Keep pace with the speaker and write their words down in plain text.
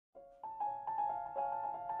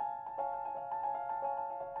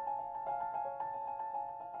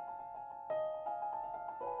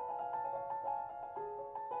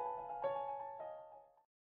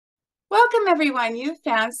Welcome, everyone. You've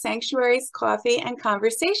found Sanctuary's Coffee and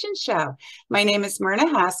Conversation Show. My name is Myrna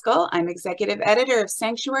Haskell. I'm executive editor of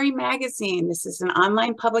Sanctuary Magazine. This is an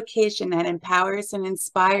online publication that empowers and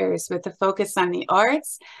inspires with a focus on the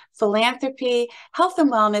arts, philanthropy, health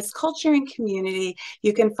and wellness, culture, and community.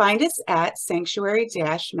 You can find us at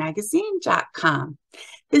sanctuary-magazine.com.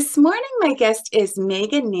 This morning, my guest is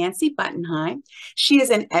Megha Nancy Buttenheim. She is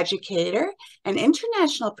an educator, an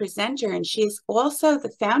international presenter, and she is also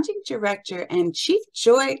the founding director and chief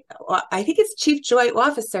joy, I think it's chief joy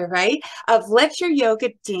officer, right, of Let Your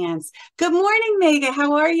Yoga Dance. Good morning, Megha.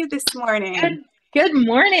 How are you this morning? Good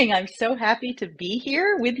morning. I'm so happy to be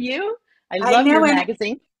here with you. I I love know, your and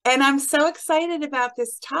magazine. And I'm so excited about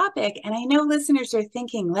this topic. And I know listeners are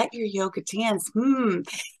thinking, let your yoga dance.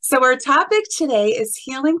 So our topic today is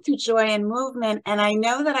healing through joy and movement. And I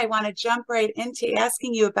know that I want to jump right into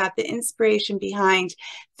asking you about the inspiration behind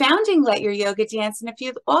founding Let Your Yoga Dance. And if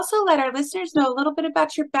you'd also let our listeners know a little bit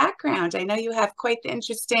about your background. I know you have quite the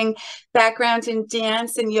interesting background in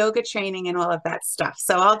dance and yoga training and all of that stuff.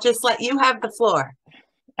 So I'll just let you have the floor.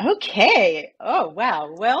 Okay. Oh,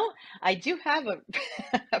 wow. Well, I do have a,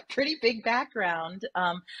 a pretty big background.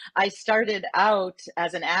 I started out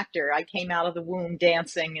as an actor. I came out of the womb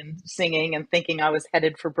dancing and singing and thinking I was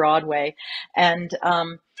headed for Broadway.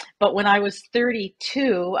 But when I was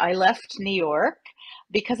 32, I left New York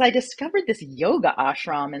because I discovered this yoga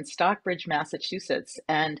ashram in Stockbridge, Massachusetts.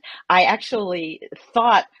 And I actually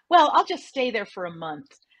thought, well, I'll just stay there for a month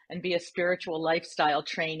and be a spiritual lifestyle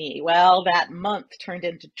trainee. Well, that month turned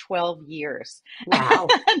into 12 years. Wow.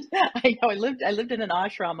 And I lived in an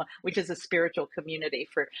ashrama, which is a spiritual community,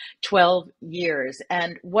 for 12 years.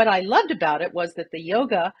 And what I loved about it was that the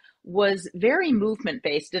yoga was very movement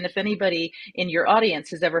based. And if anybody in your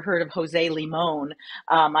audience has ever heard of Jose Limon,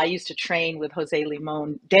 I used to train with Jose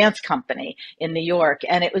Limon Dance Company in New York,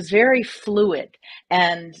 and it was very fluid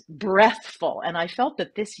and breathful. And I felt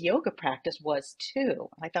that this yoga practice was too.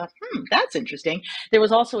 I thought, that's interesting. There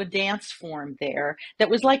was also a dance form there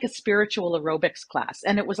that was like a spiritual aerobics class,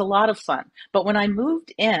 and it was a lot of fun. But when I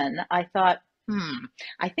moved in, I thought,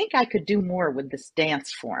 I think I could do more with this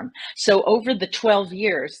dance form. So over the 12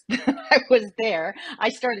 years that I was there, I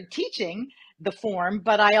started teaching the form,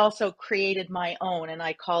 but I also created my own, and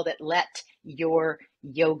I called it Let Your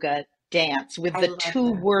Yoga Dance, with I the love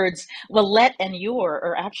two that. words. Well, let and your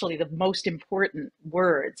are actually the most important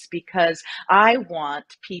words, because I want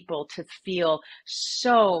people to feel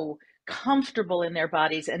so comfortable in their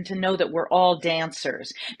bodies and to know that we're all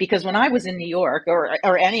dancers. Because when I was in New York, or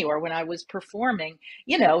anywhere, when I was performing,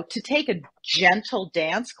 to take a gentle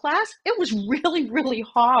dance class, it was really, really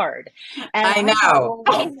hard. And I I thought, know.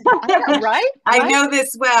 well, wait a minute. I know, right? I Right? know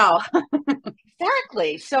this well.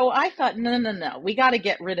 Exactly. So I thought, no, no, no, we got to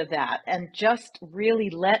get rid of that and just really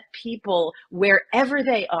let people, wherever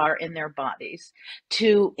they are in their bodies,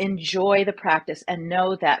 to enjoy the practice and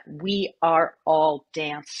know that we are all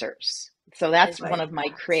dancers. So I that's one like of my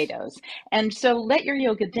that. credos. And so Let Your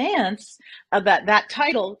Yoga Dance, that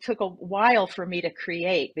title took a while for me to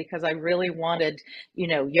create, because I really wanted,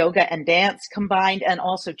 yoga and dance combined, and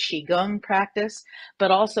also Qigong practice, but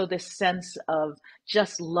also this sense of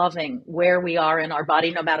just loving where we are in our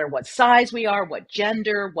body, no matter what size we are, what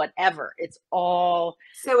gender, whatever. It's all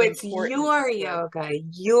So it's important your to yoga,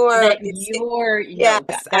 your that it's your yes,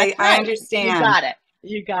 yoga. I That's I right. You understand. got it.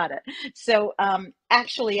 You got it. So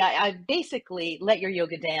actually, I basically, Let Your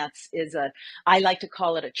Yoga Dance is I like to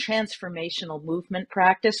call it a transformational movement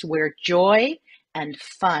practice where joy and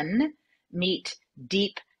fun meet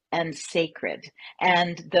deep and sacred.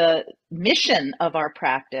 And the mission of our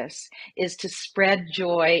practice is to spread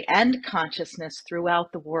joy and consciousness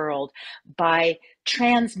throughout the world by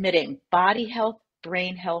transmitting body health,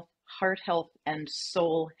 brain health, heart health, and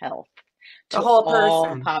soul health The to whole all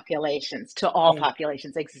person. populations, to all Yeah.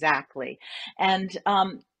 populations, exactly. And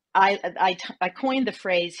I coined the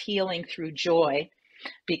phrase healing through joy,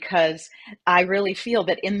 because I really feel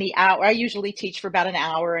that in the hour, I usually teach for about an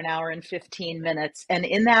hour and 15 minutes. And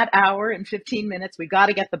in that hour and 15 minutes, we got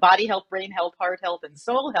to get the body health, brain health, heart health, and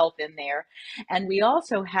soul health in there. And we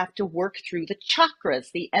also have to work through the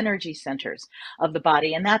chakras, the energy centers of the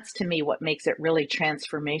body. And that's, to me, what makes it really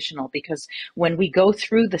transformational, because when we go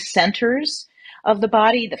through the centers of the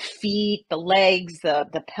body, the feet, the legs,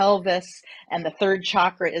 the pelvis, and the third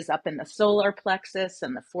chakra is up in the solar plexus,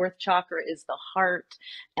 and the fourth chakra is the heart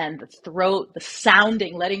and the throat, the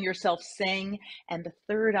sounding, letting yourself sing. And the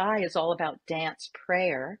third eye is all about dance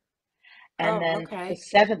prayer. And Oh, then the okay.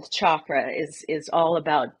 seventh chakra is all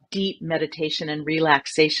about deep meditation and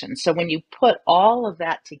relaxation. So when you put all of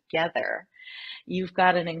that together, you've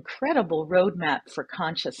got an incredible roadmap for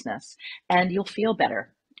consciousness, and you'll feel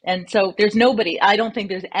better. And so I don't think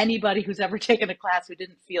there's anybody who's ever taken a class who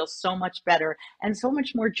didn't feel so much better and so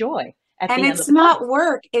much more joy at And the end of it's the class. not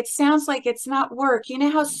work. It sounds like it's not work. You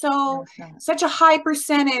know how No, it's not. such a high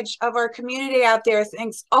percentage of our community out there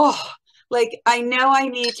thinks, oh, like I know I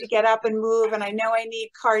need to get up and move, and I know I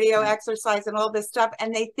need cardio Right. exercise and all this stuff.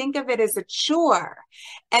 And they think of it as a chore.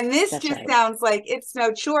 And this That's just right. sounds like it's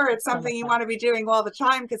no chore. It's So much something you fun. want to be doing all the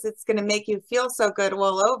time because it's going to make you feel so good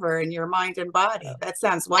all over in your mind and body. That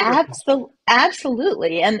sounds wonderful.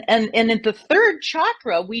 Absolutely. And in the third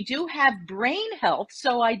chakra, we do have brain health.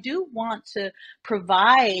 So I do want to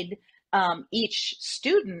provide each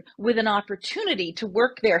student with an opportunity to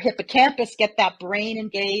work their hippocampus, get that brain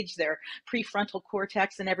engaged, their prefrontal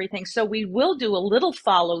cortex and everything. So we will do a little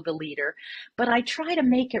follow the leader, but I try to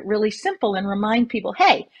make it really simple and remind people,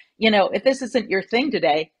 hey, if this isn't your thing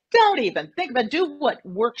today, don't even think about it. Do what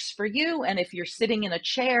works for you. And if you're sitting in a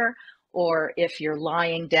chair, or if you're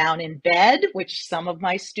lying down in bed, which some of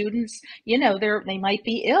my students, they might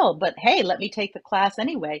be ill, but hey, let me take the class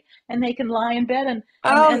anyway, and they can lie in bed and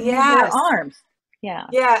Oh, move their yes. arms. Yeah.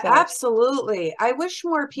 Yeah, So absolutely. I wish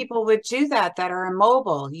more people would do that are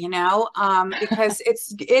immobile, because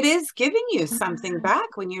it is giving you something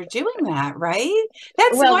back when you're doing that, right?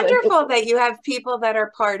 That's well, wonderful that you have people that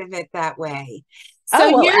are part of it that way. So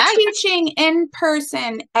oh well, you're teaching in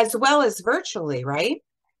person as well as virtually, right?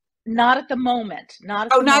 not at the moment. Not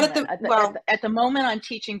at Oh, the not at moment. the, well, At the moment, I'm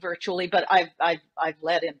teaching virtually, but I've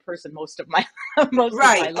led in person most of my most of my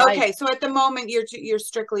right. life. Okay. So at the moment you're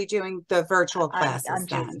strictly doing the virtual classes I'm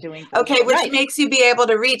just then. doing Okay, virtual, which right? makes you be able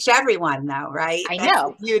to reach everyone though, right? I That's the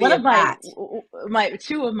know. beauty One of of that. my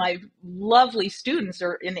two of my lovely students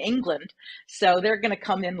are in England, so they're going to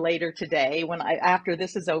come in later today. After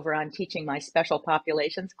this is over, I'm teaching my special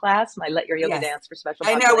populations class, my Let Your Yoga Yes. Dance for Special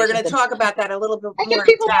I know we're Populations, going to and talk about that a little bit I more get in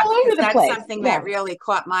people depth all because over the that's place. something that Yeah, really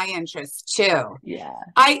caught my interest too. yeah,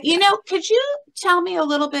 I, yeah. could you tell me a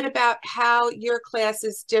little bit about how your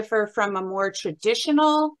classes differ from a more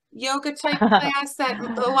traditional yoga type class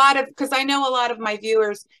because I know a lot of my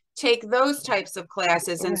viewers take those types of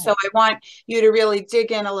classes. And so Right. I want you to really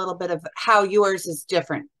dig in a little bit of how yours is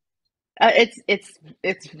different.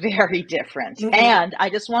 It's very different, Hmm. and I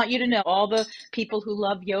just want you to know, all the people who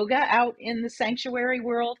love yoga out in the sanctuary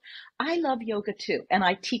world, I love yoga too, and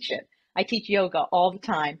I teach it. I teach yoga all the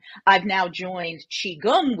time. I've now joined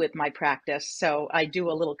qigong with my practice, so I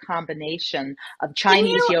do a little combination of Can Chinese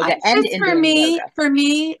you, yoga and just Indian yoga. for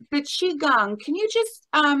me, the Qigong, can you just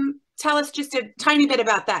tell us just a tiny bit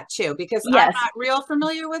about that too? Because I'm Yes, not real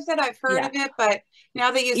familiar with it. I've heard yeah. of it, but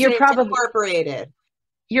now that you You're say it's probably incorporated.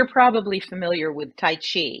 you're probably familiar with Tai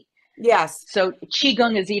Chi. Yes. So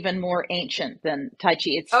Qigong is even more ancient than Tai Chi.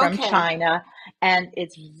 It's from Okay. China, and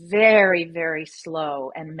it's very, very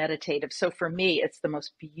slow and meditative. So for me, it's the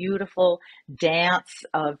most beautiful dance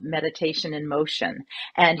of meditation in motion.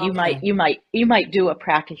 And Okay. you might do a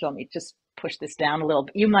practice. Let me just push this down a little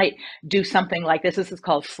bit. You might do something like this. This is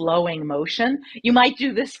called flowing motion. You might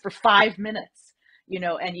do this for 5 minutes,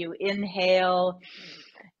 and you inhale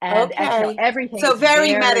and exhale. Okay. So Everything's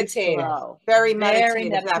very very meditative, that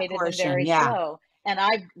meditative and portion. very Yeah. slow. And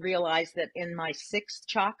I've realized that in my sixth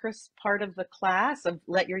chakra part of the class of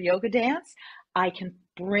Let Your Yoga Dance, I can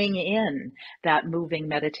bring in that moving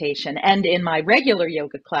meditation. And in my regular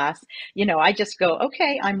yoga class, I just go,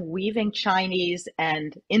 okay, I'm weaving Chinese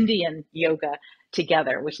and Indian yoga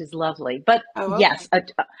together, which is lovely. But Oh, okay. yes,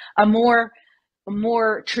 a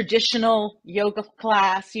more traditional yoga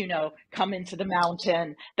class, come into the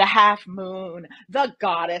mountain, the half moon, the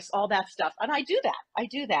goddess, all that stuff. And I do that. I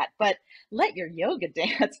do that. But Let Your Yoga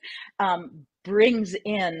Dance brings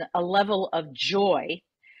in a level of joy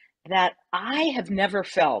that I have never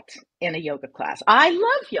felt in a yoga class. I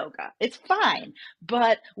love yoga. It's fine,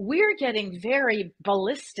 but we're getting very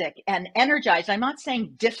ballistic and energized. I'm not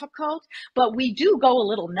saying difficult, but we do go a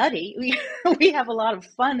little nutty. We have a lot of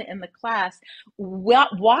fun in the class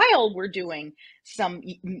while we're doing some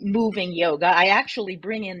moving yoga. I actually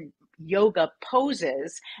bring in yoga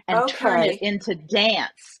poses and turn it Okay. into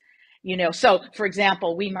dance. So for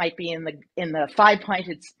example, we might be in the five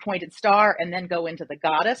pointed star and then go into the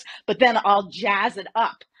goddess, but then I'll jazz it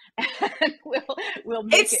up and we'll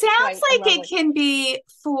It make it sounds quite a like it lovely. can be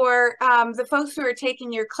for the folks who are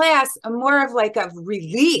taking your class a more of like a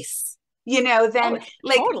release, Oh, than it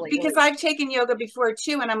like totally because is. I've taken yoga before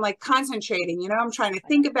too, and I'm like concentrating, I'm trying to I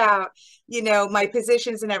think know. about, my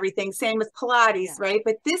positions and everything. Same with Pilates, Yeah. right?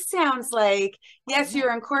 But this sounds like, Oh yes, yeah.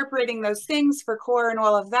 you're incorporating those things for core and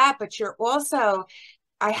all of that, but you're also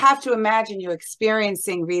I have to imagine you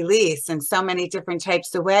experiencing release in so many different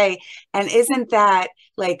types of way. And isn't that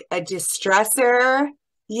like a distressor,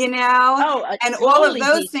 you know? Oh, a And all of totally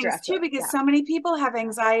those things too, de-stressor. because Yeah. so many people have Yeah.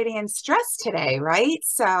 anxiety and stress today, right?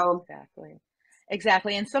 So, Exactly.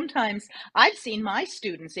 Exactly. And sometimes I've seen my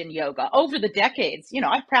students in yoga over the decades. You know,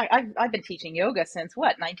 I've been teaching yoga since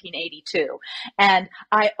what, 1982. And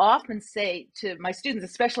I often say to my students,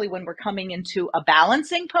 especially when we're coming into a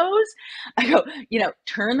balancing pose, I go,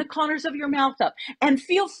 turn the corners of your mouth up and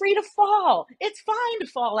feel free to fall. It's fine to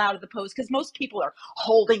fall out of the pose because most people are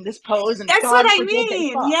holding this pose and that's what God I forbid they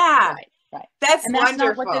mean. fall. Yeah. Right. Right. That's And that's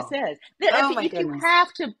not what this wonderful. is. Oh my goodness.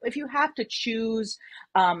 If you have to choose,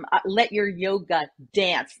 let your yoga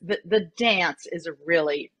dance. The dance is a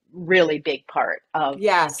really, really big part of the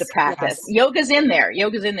Yes, practice. yes. Yoga's in there.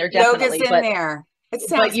 Yoga's in there Yoga's definitely, in there. It but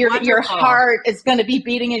sounds your wonderful. heart is going to be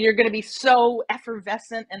beating and you're going to be so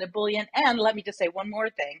effervescent and ebullient. And let me just say one more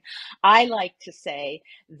thing. I like to say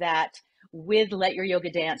that with Let Your Yoga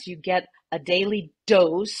Dance, you get a daily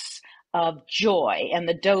dose of joy, and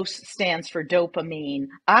the dose stands for dopamine,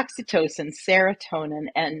 oxytocin, serotonin,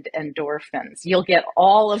 and endorphins. You'll get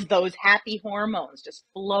all of those happy hormones just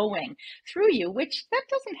flowing through you, which that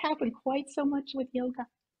doesn't happen quite so much with yoga.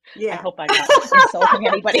 I Yeah. hope I'm not insulting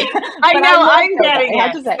anybody, I but I know love I'm yoga. getting I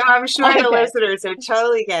have it. to So say, I'm sure the okay, listeners are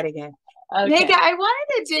totally getting it. Megha, okay, I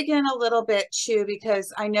wanted to dig in a little bit too,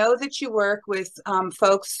 because I know that you work with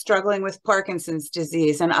folks struggling with Parkinson's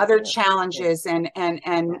disease and I other do, I do. challenges and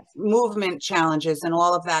Yes, movement challenges and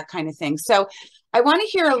all of that kind of thing. So I want to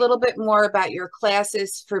hear a little bit more about your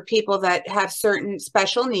classes for people that have certain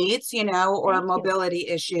special needs, or thank you. mobility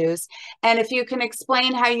issues. And if you can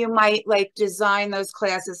explain how you might like design those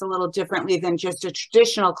classes a little differently than just a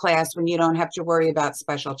traditional class when you don't have to worry about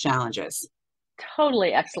special challenges.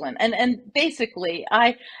 Totally excellent. And basically,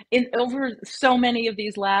 I in over so many of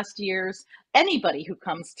these last years, anybody who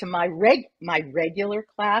comes to my regular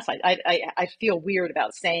class, I feel weird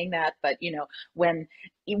about saying that, but when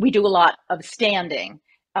we do a lot of standing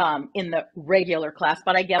in the regular class,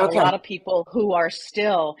 but I get a Okay. lot of people who are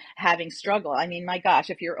still having struggle. I mean, my gosh,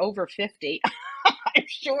 if you're over 50, I'm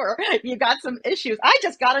sure you got some issues. I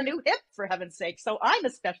just got a new hip, for heaven's sake, so I'm a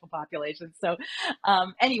special population. So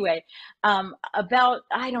anyway, about,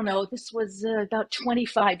 I don't know, this was about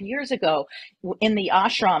 25 years ago in the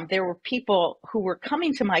ashram, there were people who were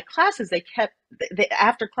coming to my classes.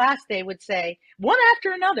 After class, they would say, one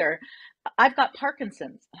after another, I've got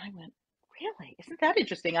Parkinson's. And I went, really? Isn't that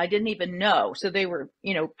interesting? I didn't even know. So they were,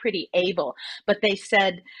 pretty able. But they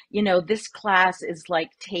said, this class is like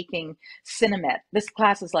taking Cinemet. This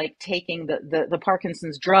class is like taking the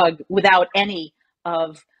Parkinson's drug without any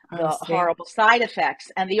of Oh, the see. horrible side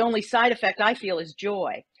effects. And the only side effect I feel is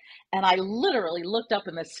joy. And I literally looked up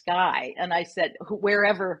in the sky and I said,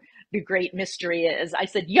 wherever the great mystery is, I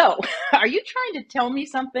said, yo, are you trying to tell me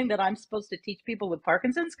something that I'm supposed to teach people with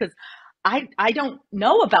Parkinson's? Because I don't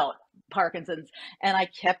know about Parkinson's. And I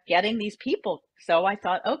kept getting these people. So I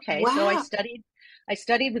thought, okay, so Wow. I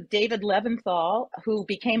studied with David Leventhal, who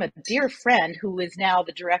became a dear friend, who is now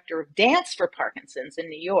the director of dance for Parkinson's in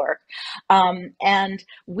New York. And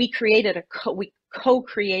we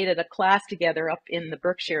co-created a class together up in the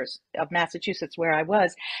Berkshires of Massachusetts, where I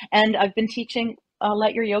was. And I've been teaching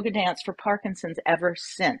Let Your Yoga Dance for Parkinson's ever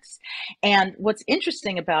since. And what's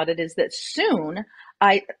interesting about it is that soon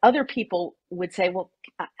other people would say, well,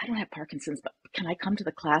 I don't have Parkinson's, but can I come to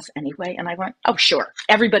the class anyway? And I went, oh, sure.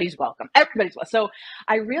 Everybody's welcome. Everybody's welcome. So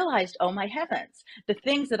I realized, oh my heavens, the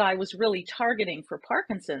things that I was really targeting for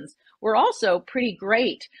Parkinson's were also pretty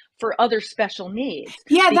great for other special needs.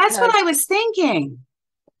 Yeah, that's what I Because, was thinking.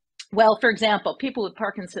 well, for example, people with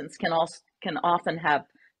Parkinson's can often have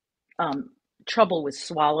um, trouble with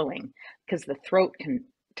swallowing because the throat can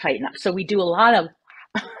tighten up. So we do a lot of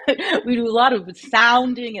we do a lot of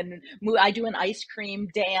sounding, and I do an ice cream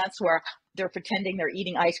dance where they're pretending they're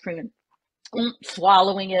eating ice cream and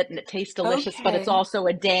swallowing it, and it tastes delicious, but it's Okay. also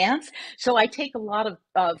a dance. So I take a lot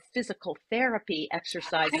of physical therapy I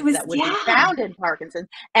exercises was, that would be yeah. found in Parkinson's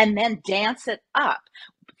and then dance it up.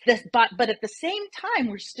 But at the same time,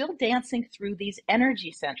 we're still dancing through these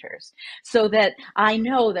energy centers, so that I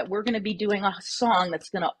know that we're going to be doing a song that's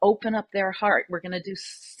going to open up their heart. We're going to do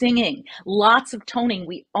singing, lots of toning.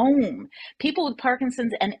 We own people with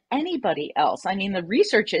Parkinson's and anybody else. I mean, the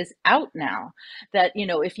research is out now that,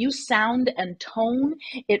 if you sound and tone,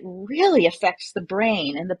 it really affects the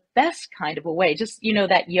brain in the best kind of a way. Just,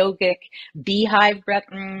 that yogic beehive breath.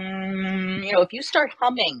 If you start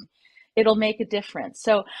humming it'll make a difference.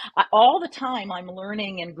 So all the time I'm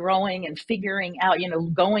learning and growing and figuring out,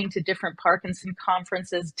 going to different Parkinson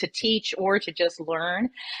conferences to teach or to just learn,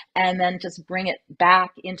 and then just bring it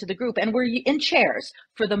back into the group. And we're in chairs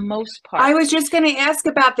for the most part. I was just going to ask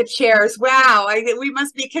about the chairs. Wow, we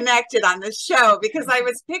must be connected on this show, because I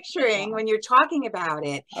was picturing when you're talking about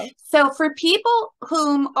it. Oh. So for people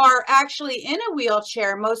whom are actually in a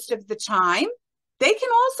wheelchair most of the time, they can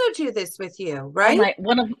also do this with you, right?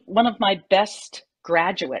 One of my best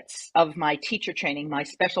graduates of my teacher training, my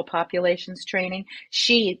special populations training,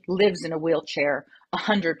 she lives in a wheelchair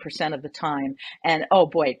 100% of the time. And oh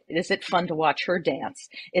boy, is it fun to watch her dance.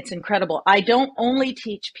 It's incredible. I don't only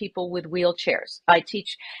teach people with wheelchairs.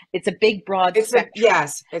 It's a big, broad spectrum.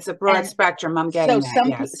 Yes, it's a broad spectrum. I'm getting that,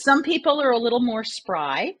 yes. Some people are a little more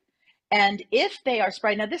spry. And if they are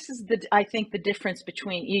spry, now this is I think the difference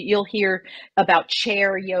between, you'll hear about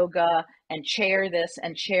chair yoga and chair this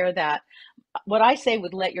and chair that. What I say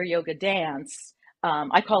with Let Your Yoga Dance,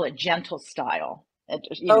 I call it gentle style.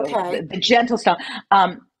 Okay. The gentle style.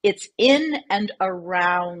 It's in and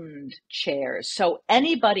around chairs. So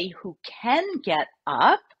anybody who can get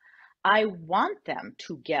up, I want them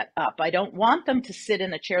to get up. I don't want them to sit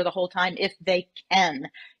in a chair the whole time if they can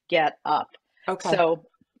get up. Okay. So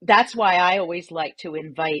that's why I always like to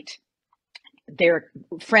invite their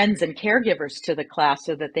friends and caregivers to the class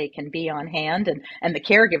so that they can be on hand. And the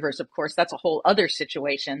caregivers, of course, that's a whole other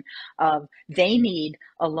situation of they need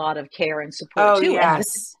a lot of care and support too.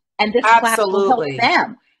 Yes. And this Absolutely. class will help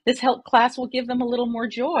them. This class will give them a little more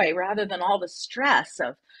joy rather than all the stress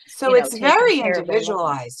of, so it's very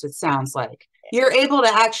individualized, it sounds like. You're able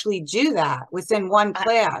to actually do that within one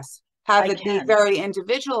class, have it be very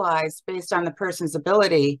individualized based on the person's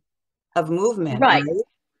ability of movement, right?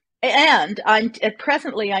 And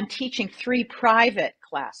presently I'm teaching 3 private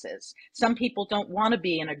classes. Some people don't want to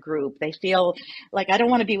be in a group. They feel like, I don't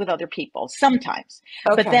want to be with other people sometimes.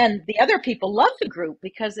 Okay. But then the other people love the group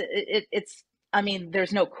because it's, I mean,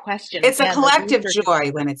 there's no question. It's a collective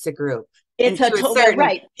joy when it's a group. It's a certain,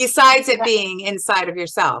 right. Besides it being inside of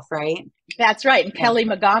yourself, right? That's right. And Kelly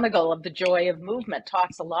McGonigal of The Joy of Movement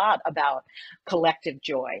talks a lot about collective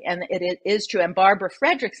joy. And it is true. And Barbara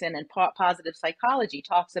Fredrickson in Positive Psychology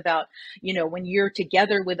talks about, when you're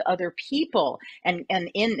together with other people and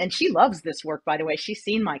she loves this work, by the way. She's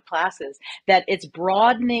seen my classes, that it's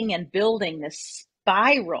broadening and building this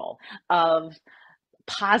spiral of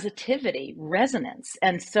positivity, resonance.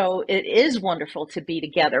 And so it is wonderful to be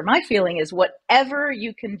together. My feeling is whatever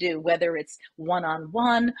you can do, whether it's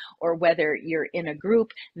one-on-one or whether you're in a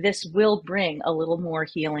group, this will bring a little more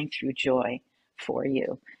healing through joy for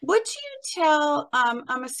you. What do you tell,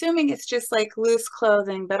 I'm assuming it's just like loose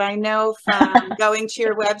clothing, but I know from going to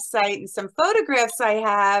your website and some photographs I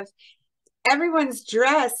have, everyone's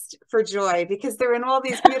dressed for joy because they're in all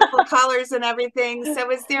these beautiful colors and everything. So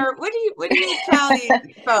what do you tell you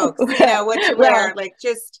folks, what to wear? Like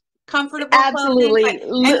just comfortable absolutely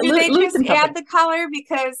clothing? And do they just add the color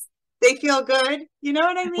because they feel good? You know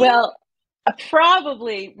what I mean? Well,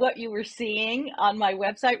 probably what you were seeing on my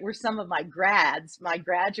website were some of my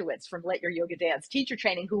graduates from Let Your Yoga Dance teacher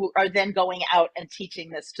training, who are then going out and teaching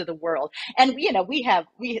this to the world. And,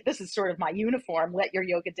 this is sort of my uniform, Let Your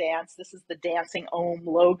Yoga Dance. This is the Dancing Om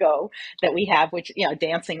logo that we have, which,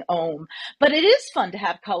 Dancing Om. But it is fun to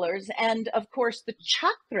have colors. And of course, the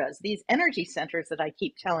chakras, these energy centers that I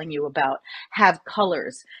keep telling you about, have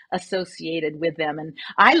colors associated with them. And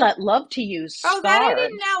I love to use scarves. Oh, that I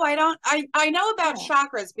didn't know. I know about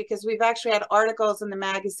chakras because we've actually had articles in the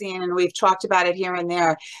magazine and we've talked about it here and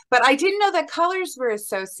there, but I didn't know that colors were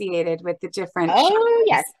associated with the different chakras.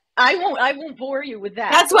 Yes. I won't bore you with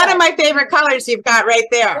that. That's one of my favorite colors you've got right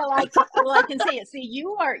there. Well, I can say it. See,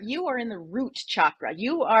 you are in the root chakra.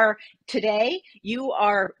 You are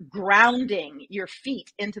grounding your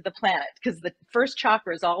feet into the planet, because the first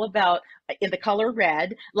chakra is all about, in the color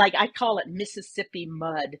red, like I call it Mississippi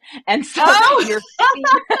mud. And so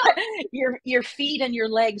your feet and your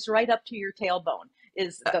legs right up to your tailbone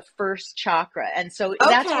is the first chakra. And so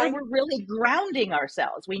that's where we're really grounding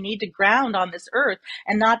ourselves. We need to ground on this earth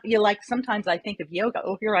and not be like, sometimes I think of yoga.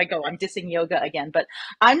 Oh, here I go. I'm dissing yoga again, but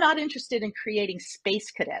I'm not interested in creating space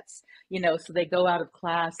cadets, so they go out of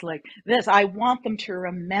class like this. I want them to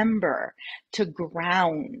remember to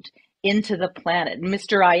ground into the planet.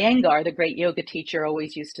 Mr. Iyengar, the great yoga teacher,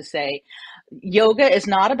 always used to say, yoga is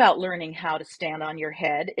not about learning how to stand on your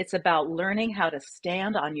head. It's about learning how to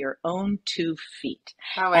stand on your own 2 feet.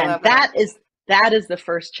 Oh, and that is the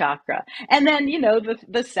first chakra. And then,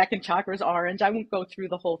 the second chakra is orange. I won't go through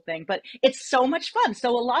the whole thing, but it's so much fun. So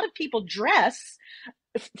a lot of people dress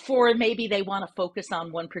for maybe they want to focus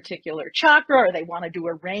on one particular chakra, or they want to do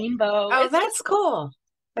a rainbow. Oh, It's that's fun. cool.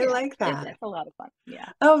 I Yeah, like that. it's a lot of fun. Yeah.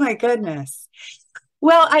 Oh my goodness.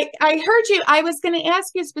 Well, I heard you. I was going to ask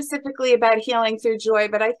you specifically about healing through joy,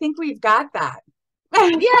 but I think we've got that.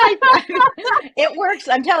 Yeah, it works.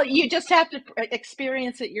 I'm telling you, you just have to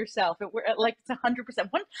experience it yourself. Like it's 100%.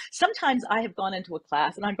 Sometimes I have gone into a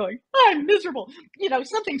class and I'm going, I'm miserable.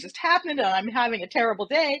 Something's just happened and I'm having a terrible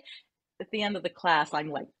day. At the end of the class, I'm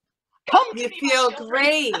like, come to You me, my feel children.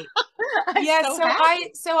 great. I'm Yeah, so so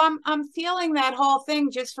happy. I'm feeling that whole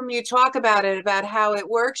thing just from you talk about it, about how it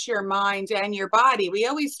works your mind and your body. We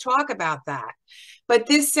always talk about that. But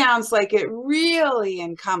this sounds like it really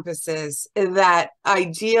encompasses that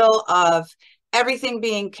ideal of everything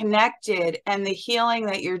being connected, and the healing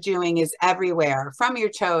that you're doing is everywhere, from your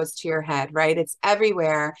toes to your head, right? It's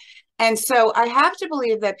everywhere. And so I have to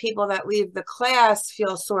believe that people that leave the class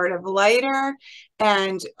feel sort of lighter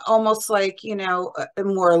and almost like,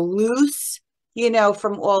 more loose,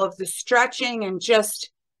 from all of the stretching, and just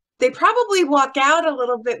they probably walk out a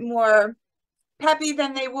little bit more peppy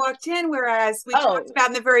than they walked in. Whereas we talked Oh, about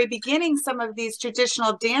in the very beginning, some of these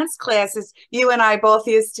traditional dance classes you and I both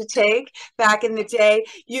used to take back in the day,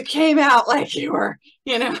 you came out like you were,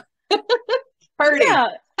 hurting. yeah.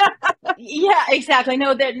 Yeah, exactly.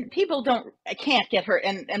 No, that people can't get hurt.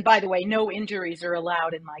 And by the way, no injuries are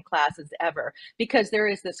allowed in my classes ever, because there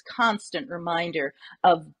is this constant reminder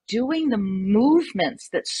of doing the movements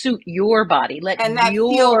that suit your body. Let And that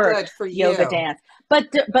feel your good for yoga you. dance. But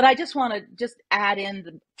I just want to just add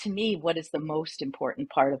in to me what is the most important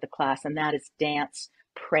part of the class, and that is dance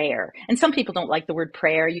prayer. And some people don't like the word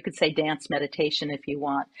prayer. You could say dance meditation if you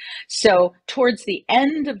want. So towards the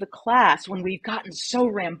end of the class, when we've gotten so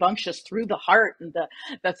rambunctious through the heart and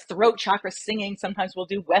the throat chakra singing, sometimes we'll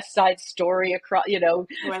do West Side Story across, Oh,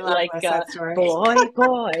 I love like West Side Story. boy,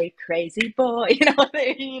 boy, crazy boy.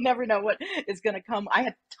 You never know what is going to come. I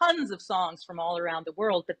have tons of songs from all around the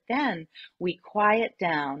world, but then we quiet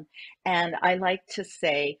down, and I like to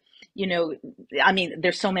say, I mean,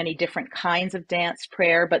 there's so many different kinds of dance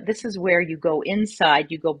prayer, but this is where you go inside,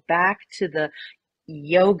 you go back to the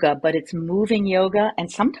yoga, but it's moving yoga. And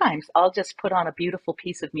sometimes I'll just put on a beautiful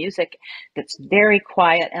piece of music that's very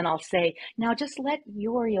quiet, and I'll say, now just let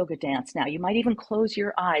your yoga dance now. You might even close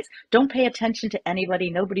your eyes. Don't pay attention to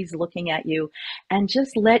anybody. Nobody's looking at you. And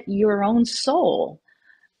just let your own soul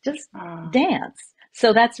just Oh. dance.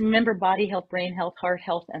 So that's, remember, body health, brain health, heart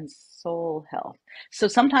health, and soul health. So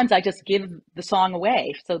sometimes I just give the song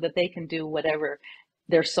away so that they can do whatever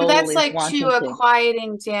their So soul that's is like wanting a to.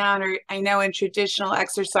 quieting down, or I know in traditional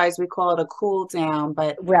exercise we call it a cool down,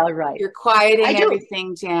 but Well, right. you're I quieting do.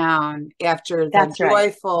 everything down after the That's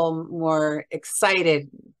right. joyful, more excited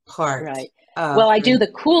part Right. of Well, I do the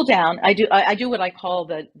the cool down. I do what I call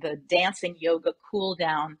the dancing yoga cool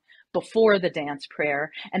down before the dance prayer,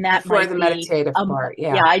 and that before might the be meditative part.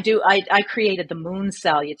 Yeah. yeah, I do. I created the moon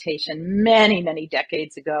salutation many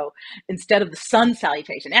decades ago instead of the sun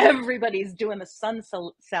salutation. Everybody's doing the sun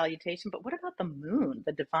salutation, but what about the moon,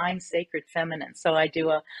 the divine sacred feminine? So I do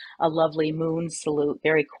a lovely moon salute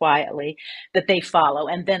very quietly that they follow,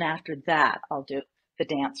 and then after that I'll do the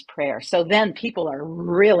dance prayer. So then people are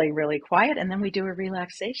really quiet, and then we do a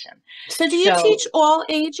relaxation. So do you So teach all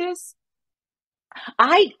ages?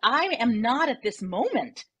 I am not at this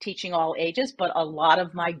moment teaching all ages, but a lot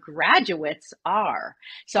of my graduates are.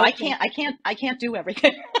 So Okay. I can't do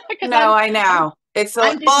everything because No, I I'm know. I'm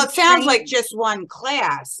Well, busy it sounds like training. just one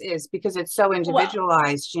class is because it's so Well,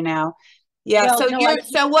 individualized. Yeah. well, So no, I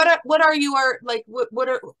so what are your, like, what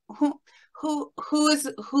are,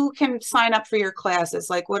 who can sign up for your classes?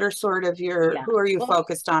 Like, what are sort of yeah. who are you Well,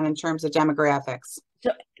 focused on in terms of demographics?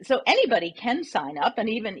 so anybody can sign up, and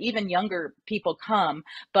even younger people come.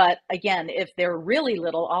 But again, if they're really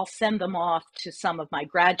little, I'll send them off to some of my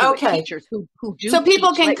graduate Okay. teachers who do So people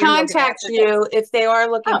teach can Let Your Yoga contact Dancer dance. you if they are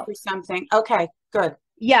looking Oh, for something. Okay, good.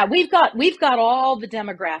 yeah, we've got all the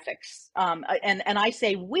demographics, and I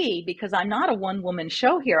say we because I'm not a one woman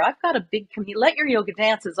show here. I've got a big community. Let Your Yoga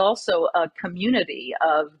Dance is also a community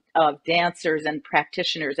of dancers and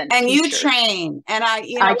practitioners and And you teachers. train. And I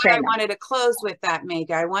what I train them. wanted to close with that,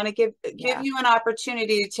 Megha, I want to give Yeah, you an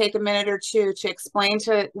opportunity to take a minute or two to explain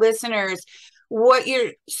to listeners what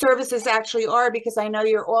your services actually are, because I know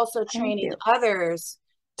you're also thank training you. others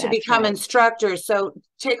to That's become right. instructors. So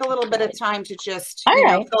take a little That's bit of right. time to just, All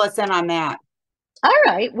right. fill us in on that. All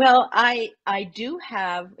right. Well, I do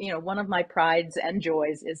have, one of my prides and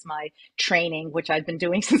joys is my training, which I've been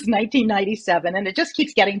doing since 1997, and it just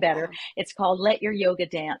keeps getting better. Wow. It's called Let Your Yoga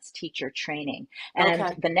Dance Teacher Training. And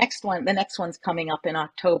Okay. the next one's coming up in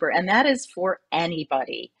October, and that is for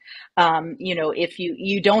anybody. If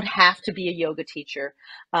you don't have to be a yoga teacher.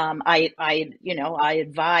 I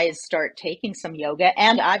advise start taking some yoga,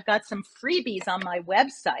 and I've got some freebies on my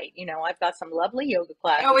website. I've got some lovely yoga Oh,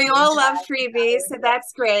 classes, we yin all to love balance, freebies, so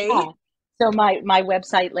that's yeah. great. So my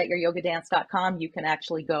website, letyouryogadance.com, you can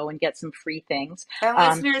actually go and get some free things.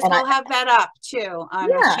 And listeners And I will have that up too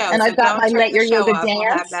on our Yeah, show. and So I've got don't my turn Let the Your show Yoga off. We'll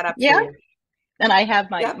have Dance. that up for Yeah. you. And I have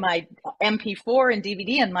my Yep. my MP4 and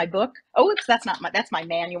DVD and my book. Oh, oops, that's my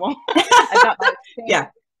manual. I've got Yeah.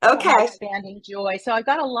 my Okay. expanding joy. So I've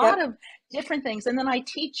got a lot Yep. of different things, and then I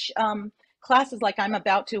teach classes like I'm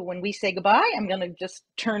about to. When we say goodbye, I'm going to just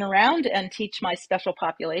turn around and teach my special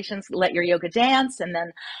populations Let Your Yoga Dance, and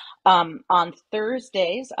then on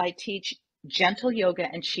Thursdays I teach gentle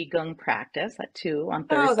yoga and qigong practice at 2 on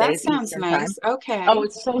Oh, that Thursdays sounds Eastern time. nice. Oh, Okay.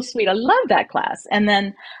 it's so sweet. I love that class. And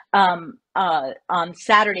then on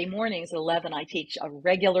Saturday mornings at 11, I teach a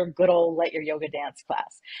regular good old Let Your Yoga Dance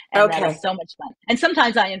class. And that is Okay. so much fun. And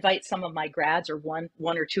sometimes I invite some of my grads or one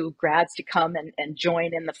or two grads to come and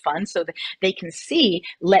join in the fun so that they can see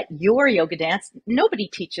Let Your Yoga Dance. Nobody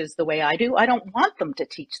teaches the way I do. I don't want them to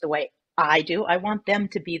teach the way I do. I want them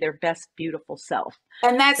to be their best, beautiful self.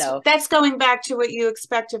 And that's So, that's going back to what you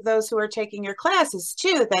expect of those who are taking your classes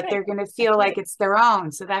too, that right. they're going to That's feel like right. it's their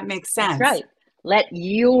own. So that makes That's sense. right. Let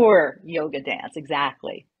your yoga dance.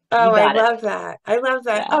 Exactly. Oh, You I got it. love that. I love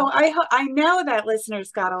that. Yeah. Oh, I know that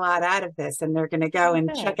listeners got a lot out of this and they're going to go Oh,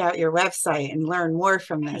 and check good. out your website and learn more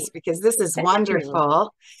from this Great. because this is Thank you.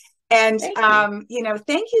 wonderful. And Thank you.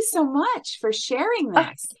 thank you so much for sharing Oh,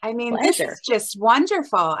 this. I mean, this is pleasure. just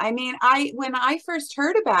wonderful. I mean, I when I first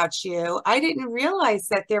heard about you, I didn't realize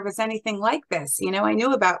that there was anything like this. I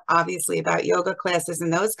knew about obviously about yoga classes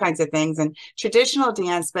and those kinds of things and traditional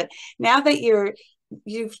dance, but now that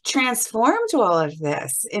you've transformed all of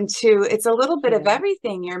this into it's a little bit of Yeah.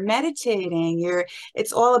 everything. You're meditating,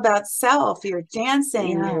 it's all about self, you're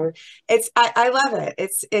dancing, Yeah. I love it.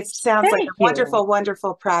 It sounds like a Thank you. wonderful,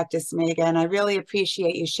 wonderful practice, Megha, and I really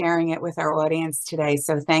appreciate you sharing it with our audience today.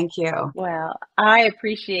 So thank you. Well, I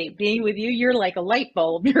appreciate being with you. You're like a light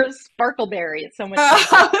bulb. You're a sparkleberry. It's so much fun to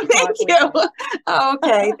Oh, thank talk with you. you.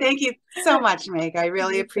 Okay, thank you so much, Meg. I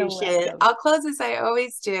really You're so appreciate it. welcome. I'll close as I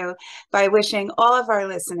always do by wishing all of our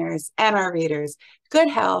listeners and our readers good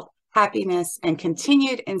health, happiness, and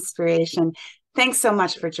continued inspiration. Thanks so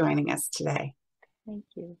much for joining us today. Thank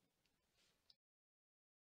you.